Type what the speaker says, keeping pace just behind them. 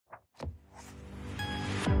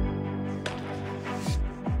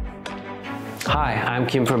Hi, I'm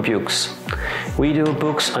Kim from BJOOKS. We do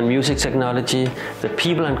books on music technology, the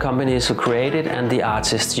people and companies who create it, and the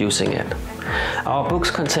artists using it. Our books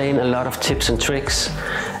contain a lot of tips and tricks,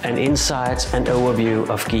 and insights and overview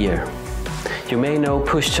of gear. You may know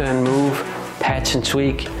push, turn, move, patch and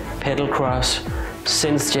tweak, pedal cross,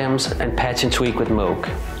 synth gems, and patch and tweak with Moog.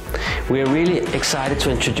 We are really excited to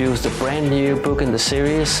introduce the brand new book in the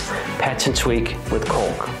series, Patch and Tweak with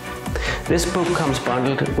KORG. This book comes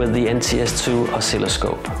bundled with the NTS-2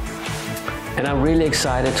 Oszilloscope. And I'm really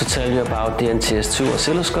excited to tell you about the NTS-2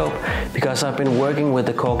 Oszilloscope because I've been working with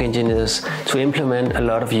the KORG engineers to implement a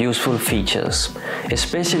lot of useful features,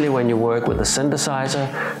 especially when you work with a synthesizer,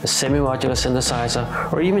 a semi-modular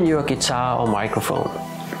synthesizer, or even your guitar or microphone.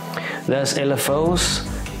 There's LFOs,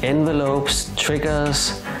 envelopes,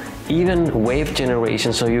 triggers, even wave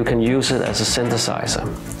generation, so you can use it as a synthesizer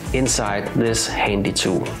inside this handy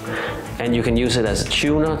tool. And you can use it as a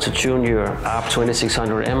tuner to tune your ARP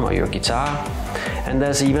 2600M or your guitar. And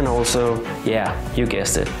there's even also, yeah, you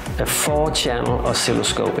guessed it, a 4-channel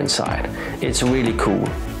oscilloscope inside. It's really cool.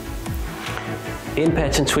 In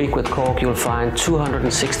Patch and Tweak with KORG, you'll find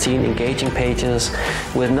 216 engaging pages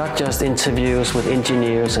with not just interviews with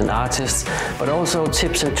engineers and artists, but also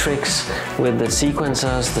tips and tricks with the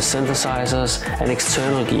sequencers, the synthesizers, and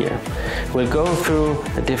external gear. We'll go through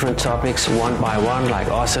the different topics one by one, like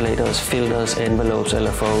oscillators, filters, envelopes,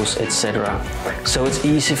 LFOs, etc. So it's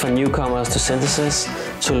easy for newcomers to synthesis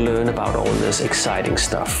to learn about all this exciting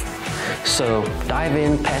stuff. So dive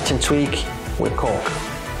in, Patch and Tweak with KORG.